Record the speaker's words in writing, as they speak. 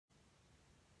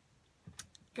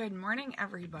Good morning,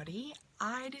 everybody.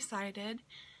 I decided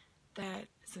that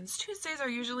since Tuesdays are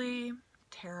usually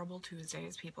terrible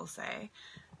Tuesdays, people say,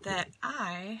 that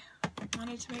I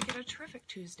wanted to make it a terrific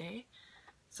Tuesday.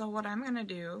 So what I'm going to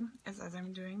do is, as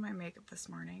I'm doing my makeup this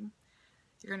morning,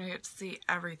 you're going to get to see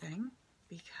everything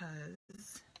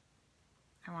because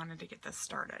I wanted to get this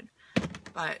started.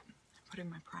 But I'm putting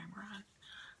my primer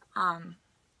on.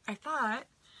 I thought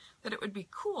that it would be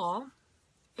cool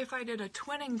if I did a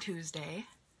twinning Tuesday.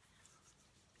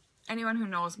 Anyone who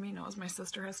knows me knows my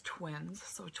sister has twins,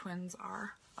 so twins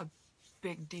are a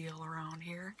big deal around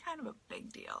here, kind of a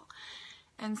big deal.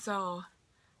 And so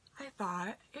I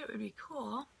thought it would be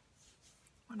cool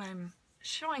when I'm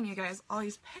showing you guys all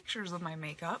these pictures of my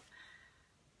makeup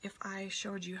if I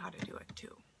showed you how to do it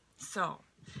too. So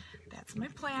that's my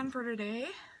plan for today.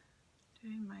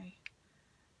 Doing my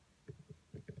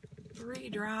 3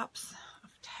 drops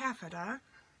of taffeta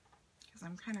because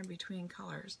I'm kind of between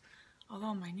colors.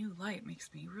 Although my new light makes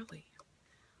me really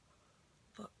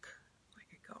look like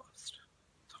a ghost.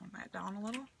 Tone that down a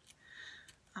little.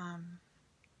 And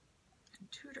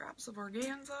 2 drops of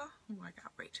organza. Oh, I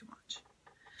got way too much.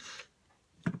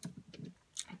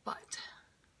 But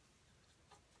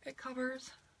it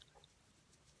covers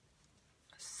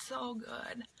so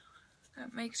good.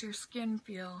 It makes your skin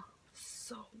feel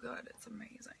so good. It's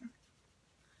amazing.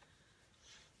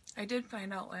 I did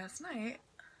find out last night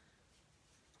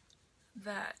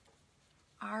that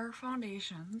our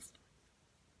foundations,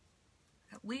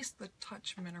 at least the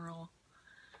Touch Mineral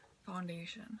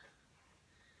foundation,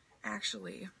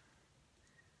 actually,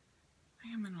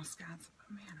 I am in Wisconsin,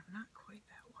 but man, I'm not quite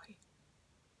that white.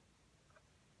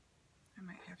 I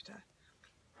might have to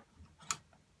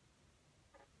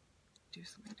do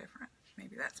something different.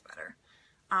 Maybe that's better.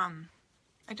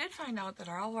 I did find out that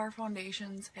all of our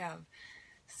foundations have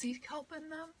sea kelp in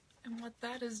them, and what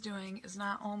that is doing is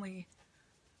not only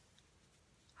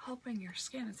helping your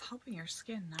skin, it's helping your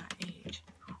skin not age.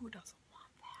 Who doesn't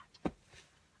want that?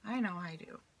 I know I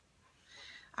do.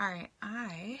 Alright,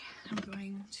 I am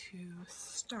going to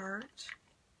start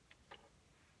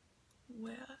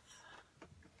with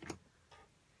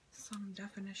some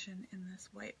definition in this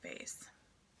white base.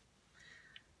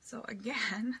 So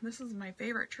again, this is my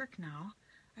favorite trick now.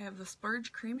 I have the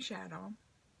Splurge Cream Shadow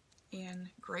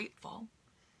in Grateful,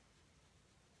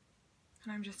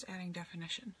 and I'm just adding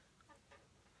definition.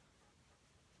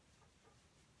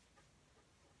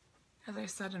 As I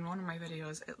said in one of my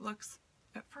videos,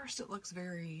 at first it looks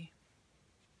very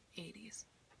 80s,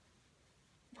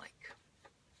 like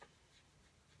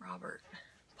Robert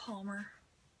Palmer,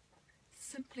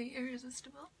 Simply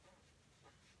Irresistible,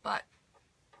 but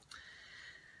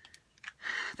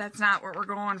that's not what we're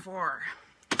going for.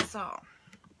 So,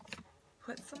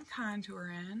 put some contour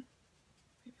in,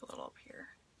 maybe a little up here,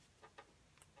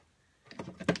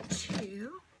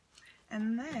 2,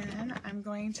 and then I'm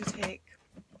going to take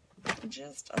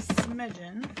just a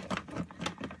smidgen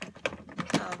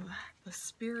of the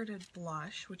Spirited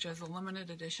Blush, which is a limited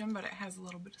edition, but it has a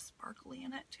little bit of sparkly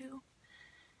in it too.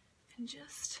 And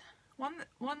just one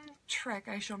trick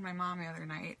I showed my mom the other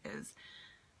night is,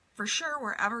 for sure,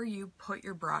 wherever you put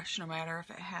your brush, no matter if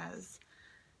it has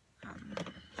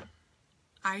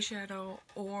eyeshadow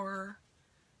or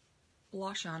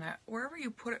blush on it, wherever you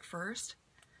put it first,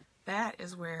 that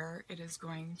is where it is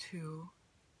going to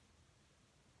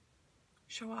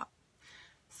show up.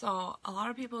 So a lot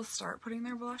of people start putting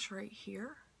their blush right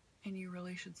here, and you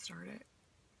really should start it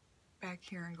back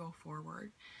here and go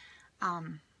forward. I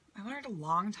learned a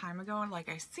long time ago, like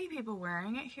I see people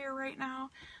wearing it here right now,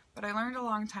 but I learned a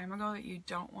long time ago that you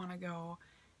don't want to go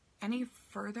any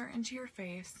further into your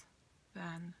face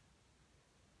than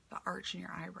the arch in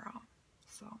your eyebrow.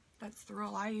 So that's the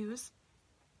rule I use.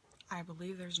 I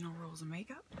believe there's no rules in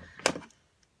makeup.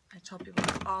 I tell people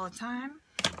that all the time.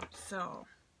 So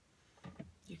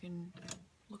you can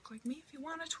look like me if you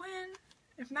want a twin.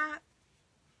 If not,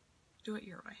 do it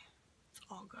your way. It's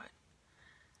all good.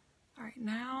 Alright,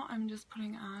 now I'm just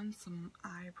putting on some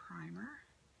eye primer.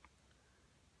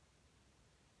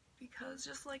 Because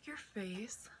just like your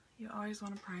face, you always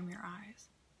want to prime your eyes.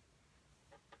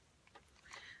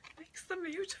 Makes them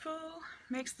beautiful.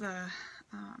 Makes the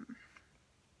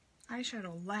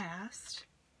eyeshadow last.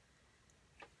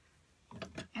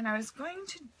 And I was going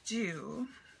to do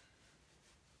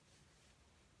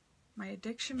my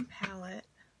Addiction Palette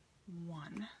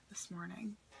 1 this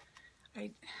morning.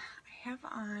 I have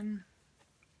on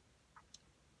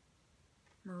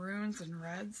maroons and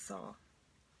reds, so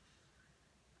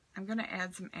I'm going to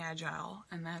add some Agile,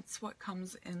 and that's what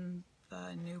comes in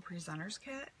the new Presenters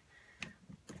kit,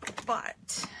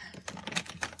 but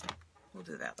we'll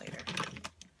do that later.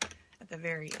 the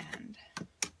very end.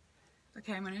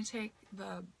 Okay, I'm going to take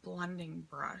the blending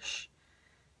brush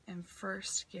and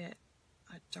first get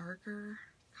a darker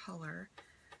color.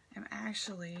 I'm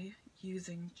actually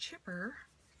using Chipper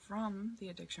from the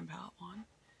Addiction Palette one.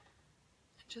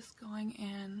 Just going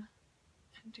in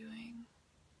and doing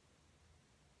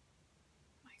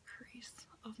my crease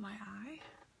of my eye.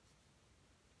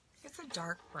 It's a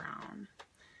dark brown.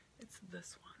 It's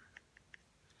this one.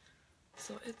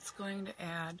 So it's going to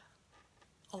add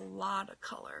a lot of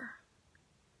color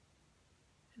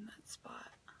in that spot.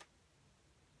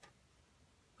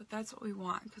 But that's what we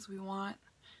want, because we want,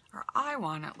 or I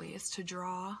want at least, to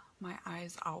draw my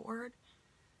eyes outward,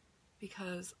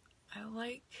 because I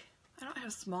don't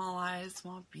have small eyes,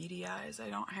 small beady eyes. I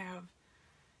don't have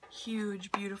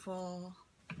huge, beautiful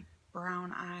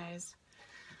brown eyes.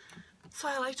 So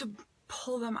I like to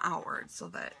pull them outward so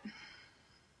that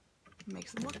it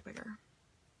makes them look bigger.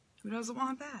 Who doesn't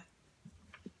want that?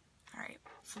 Alright,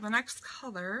 so the next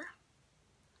color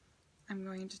I'm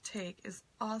going to take is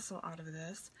also out of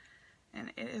this,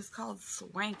 and it is called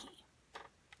Swanky,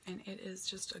 and it is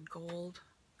just a gold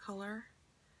color,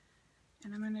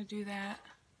 and I'm going to do that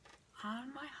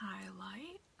on my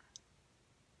highlight.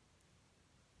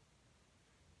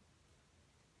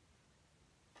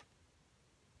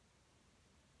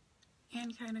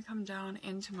 And kind of come down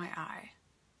into my eye.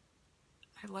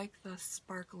 I like the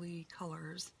sparkly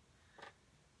colors.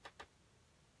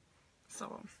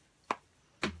 So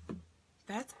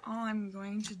that's all I'm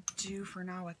going to do for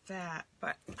now with that.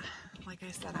 But like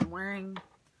I said, I'm wearing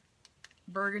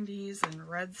burgundies and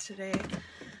reds today.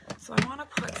 So I want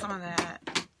to put some of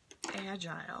that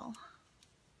Agile,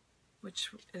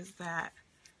 which is that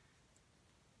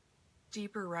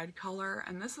deeper red color.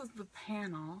 And this is the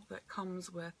panel that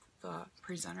comes with the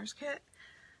presenter's kit.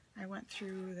 I went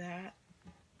through that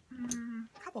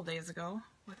a couple days ago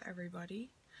with everybody.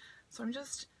 So I'm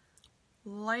just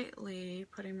lightly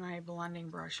putting my blending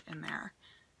brush in there,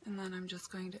 and then I'm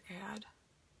just going to add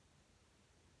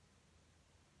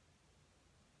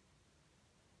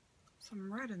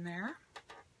some red in there.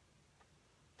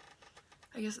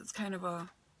 I guess it's kind of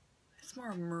it's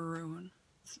more maroon.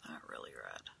 It's not really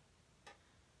red.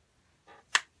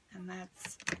 And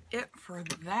that's it for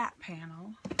that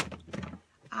panel.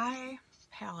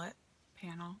 Palette,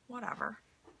 panel, whatever.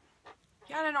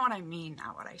 You gotta know what I mean,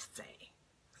 not what I say.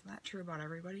 Isn't that true about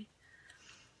everybody?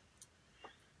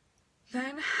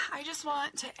 Then I just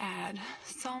want to add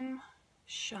some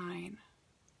shine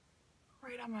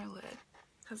right on my lid,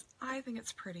 because I think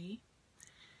it's pretty.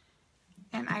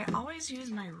 And I always use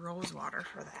my rose water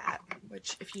for that,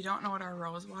 which, if you don't know what our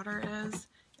rose water is,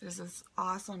 it is this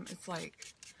awesome, it's like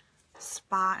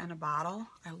spa in a bottle.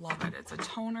 I love it. It's a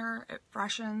toner, it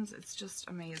freshens, it's just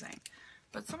amazing.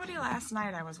 But somebody last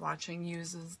night I was watching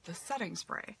uses the setting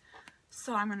spray,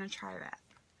 so I'm going to try that.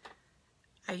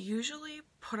 I usually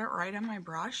put it right on my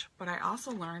brush, but I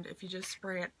also learned if you just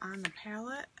spray it on the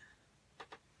palette,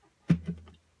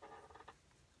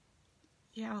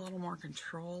 you have a little more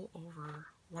control over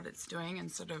what it's doing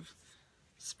instead of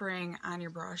spraying on your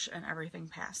brush and everything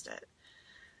past it.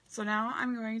 So now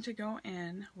I'm going to go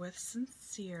in with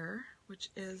Sincere, which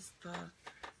is the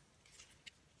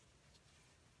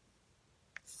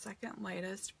second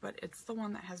lightest, but it's the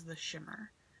one that has the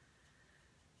shimmer.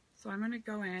 So I'm going to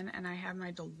go in, and I have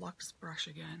my deluxe brush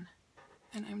again,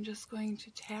 and I'm just going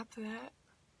to tap that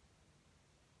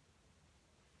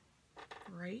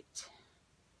right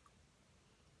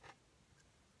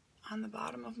on the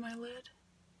bottom of my lid.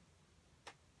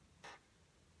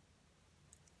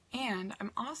 And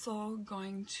I'm also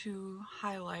going to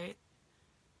highlight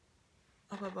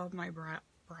up above my brow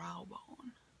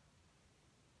bone.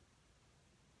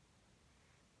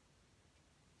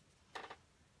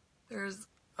 There's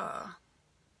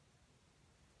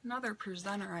another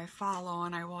presenter I follow,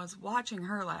 and I was watching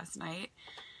her last night,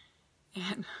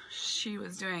 and she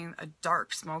was doing a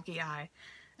dark smoky eye,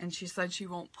 and she said she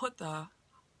won't put the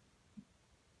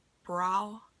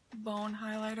brow bone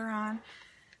highlighter on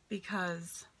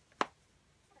because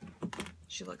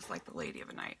she looks like the lady of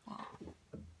the night. Well,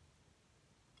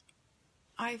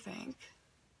 I think,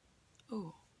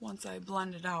 ooh, once I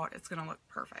blend it out, it's going to look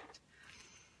perfect.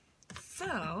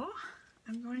 So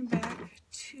I'm going back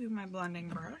to my blending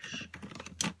brush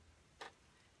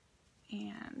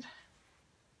and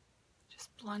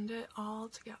just blend it all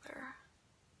together.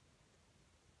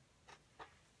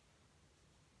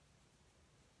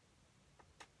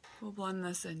 We'll blend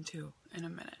this in too in a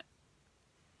minute.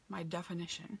 My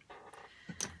definition.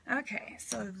 Okay,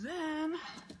 so then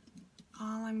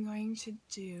all I'm going to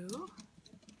do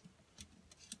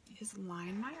is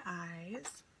line my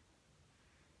eyes.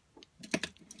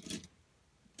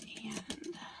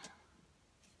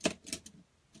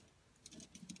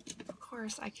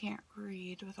 course, I can't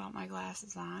read without my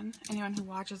glasses on. Anyone who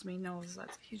watches me knows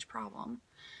that's a huge problem.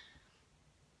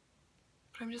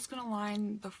 But I'm just going to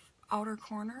line the outer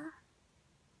corner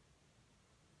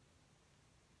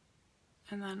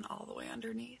and then all the way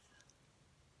underneath.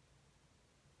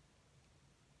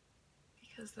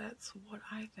 Because that's what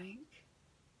I think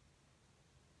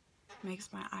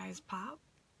makes my eyes pop.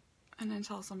 And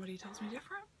until somebody tells me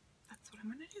different, that's what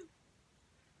I'm going to do.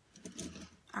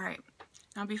 Alright,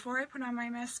 now before I put on my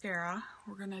mascara,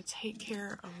 we're going to take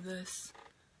care of this.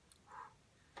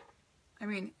 I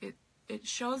mean, it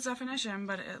shows definition,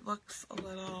 but it looks a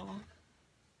little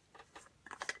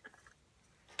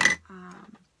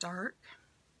dark,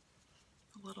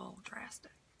 a little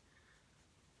drastic.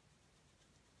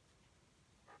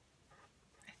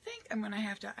 I think I'm going to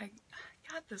have to, I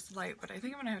got this light, but I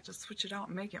think I'm going to have to switch it out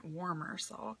and make it warmer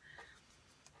so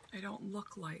I don't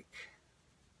look like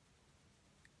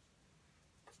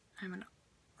I'm an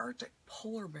Arctic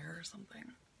polar bear or something.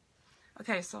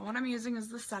 Okay, so what I'm using is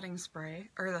the setting spray,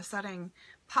 or the setting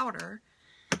powder,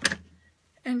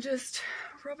 and just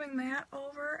rubbing that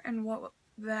over, and what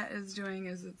that is doing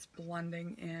is it's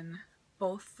blending in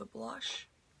both the blush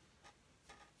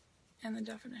and the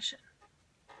definition.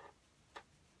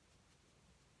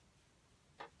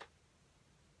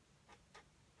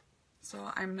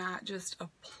 So I'm not just a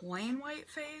plain white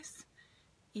face,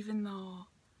 even though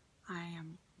I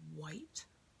am white.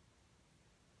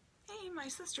 Hey, my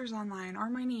sister's online, or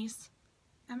my niece,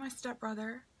 and my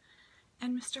stepbrother,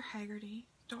 and Mr. Haggerty.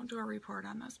 Don't do a report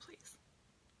on this, please.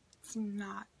 It's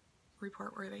not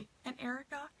report worthy. And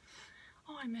Erica.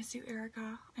 Oh, I miss you,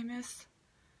 Erica. I miss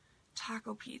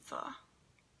taco pizza.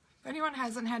 If anyone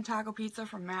hasn't had taco pizza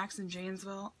from Max in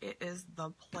Janesville, it is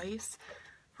the place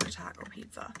for taco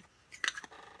pizza.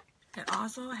 It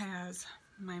also has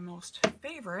my most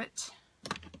favorite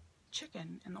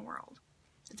chicken in the world.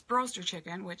 It's broaster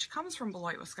chicken, which comes from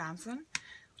Beloit, Wisconsin,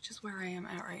 which is where I am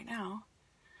at right now.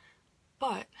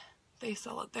 But they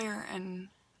sell it there, and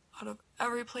out of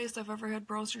every place I've ever had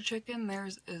broaster chicken,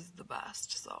 theirs is the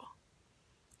best. So,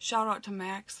 shout out to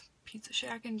Max Pizza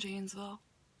Shack in Janesville.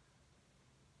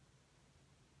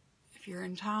 If you're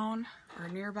in town or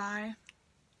nearby,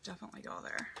 definitely go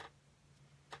there.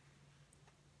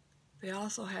 They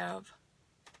also have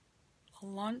a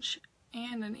lunch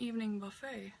and an evening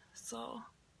buffet, so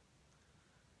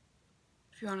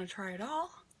if you want to try it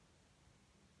all,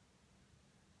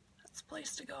 that's the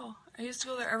place to go. I used to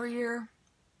go there every year.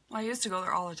 Well, I used to go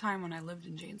there all the time when I lived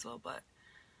in Janesville, but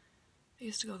I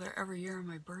used to go there every year on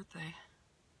my birthday.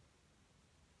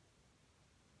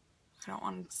 I don't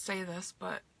want to say this,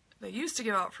 but they used to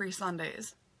give out free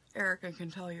sundaes. Erica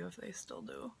can tell you if they still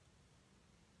do.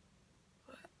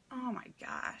 But, oh my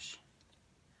gosh.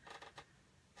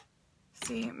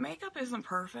 See, makeup isn't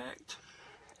perfect,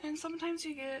 and sometimes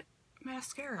you get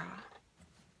mascara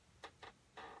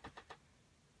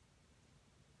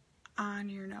on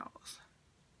your nose.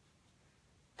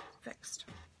 Fixed.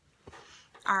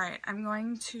 Alright, I'm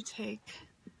going to take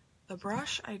the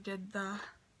brush I did the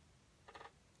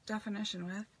definition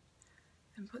with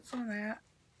and put some of that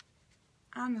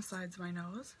on the sides of my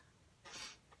nose.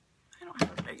 I don't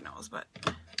have a big nose, but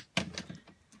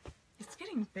it's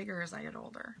getting bigger as I get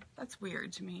older. That's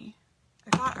weird to me.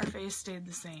 I thought our face stayed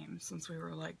the same since we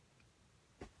were like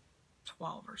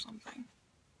 12 or something.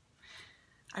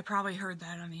 I probably heard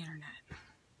that on the internet.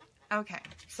 Okay,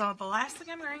 so the last thing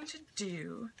I'm going to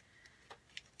do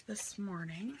this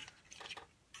morning,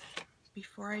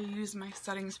 before I use my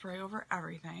setting spray over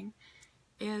everything,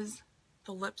 is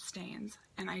the lip stains.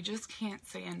 And I just can't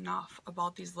say enough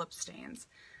about these lip stains.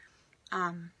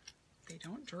 They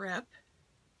don't drip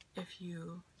if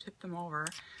you tip them over,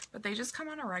 but they just come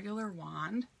on a regular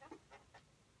wand.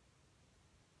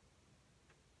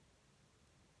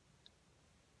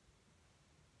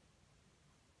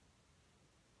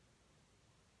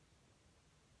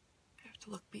 I have to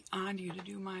look beyond you to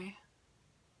do my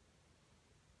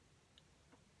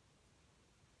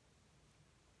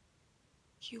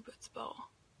Cupid's bow.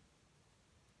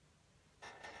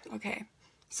 Okay,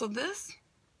 so this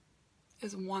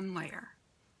is one layer.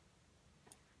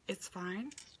 It's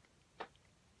fine.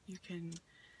 You can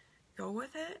go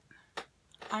with it.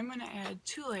 I'm going to add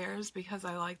 2 layers because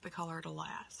I like the color to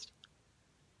last.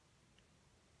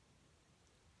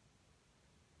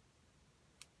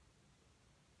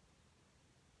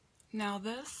 Now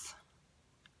this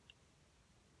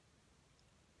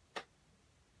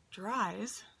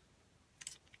dries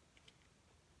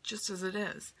just as it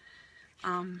is.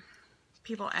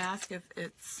 People ask if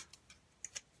it's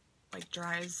like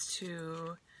dries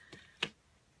to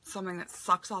something that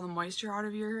sucks all the moisture out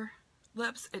of your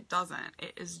lips, it doesn't.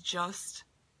 It is just,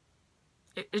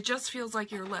 it just feels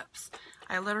like your lips.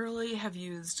 I literally have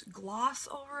used gloss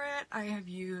over it. I have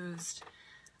used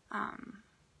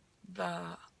the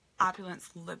Opulence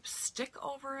lipstick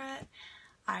over it.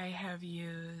 I have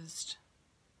used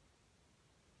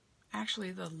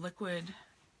actually the liquid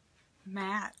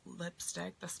matte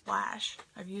lipstick, the Splash.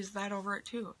 I've used that over it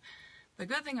too. The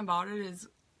good thing about it is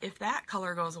if that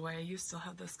color goes away, you still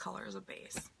have this color as a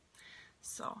base.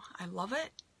 So I love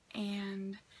it,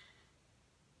 and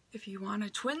if you want to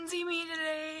twinsy me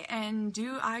today and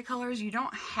do eye colors, you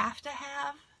don't have to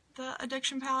have the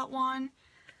Addiction Palette one.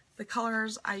 The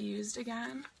colors I used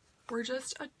again were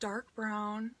just a dark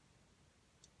brown,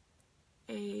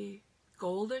 a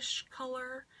goldish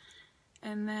color,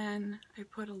 and then I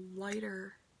put a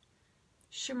lighter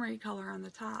shimmery color on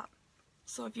the top.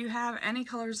 So if you have any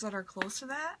colors that are close to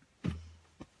that,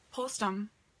 post them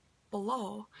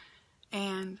below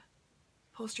and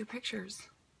post your pictures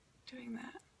doing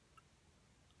that.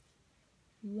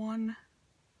 One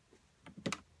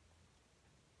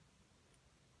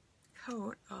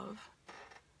coat of,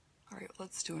 alright,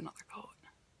 let's do another coat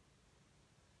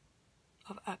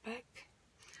of Epic.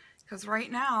 Because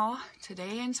right now,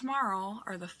 today and tomorrow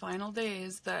are the final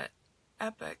days that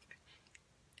Epic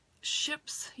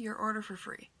ships your order for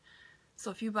free.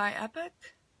 So if you buy Epic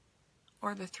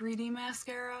or the 3D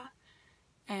mascara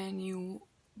and you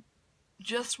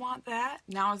just want that,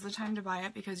 now is the time to buy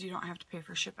it because you don't have to pay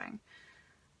for shipping.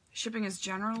 Shipping is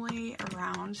generally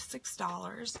around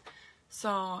 $6.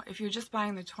 So if you're just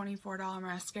buying the $24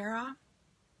 mascara,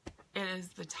 it is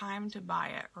the time to buy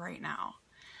it right now.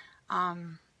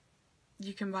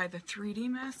 You can buy the 3D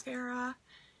mascara.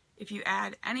 If you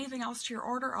add anything else to your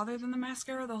order other than the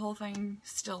mascara, the whole thing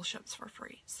still ships for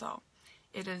free. So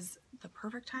it is the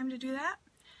perfect time to do that.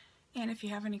 And if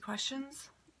you have any questions,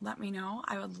 let me know.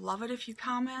 I would love it if you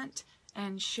comment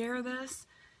and share this.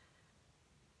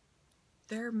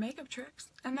 They're makeup tricks,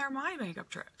 and they're my makeup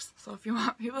tricks. So if you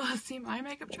want people to see my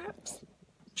makeup tricks,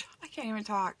 I can't even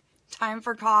talk. Time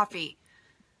for coffee.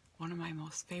 One of my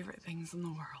most favorite things in the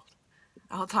world.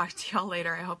 I'll talk to y'all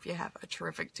later. I hope you have a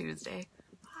terrific Tuesday.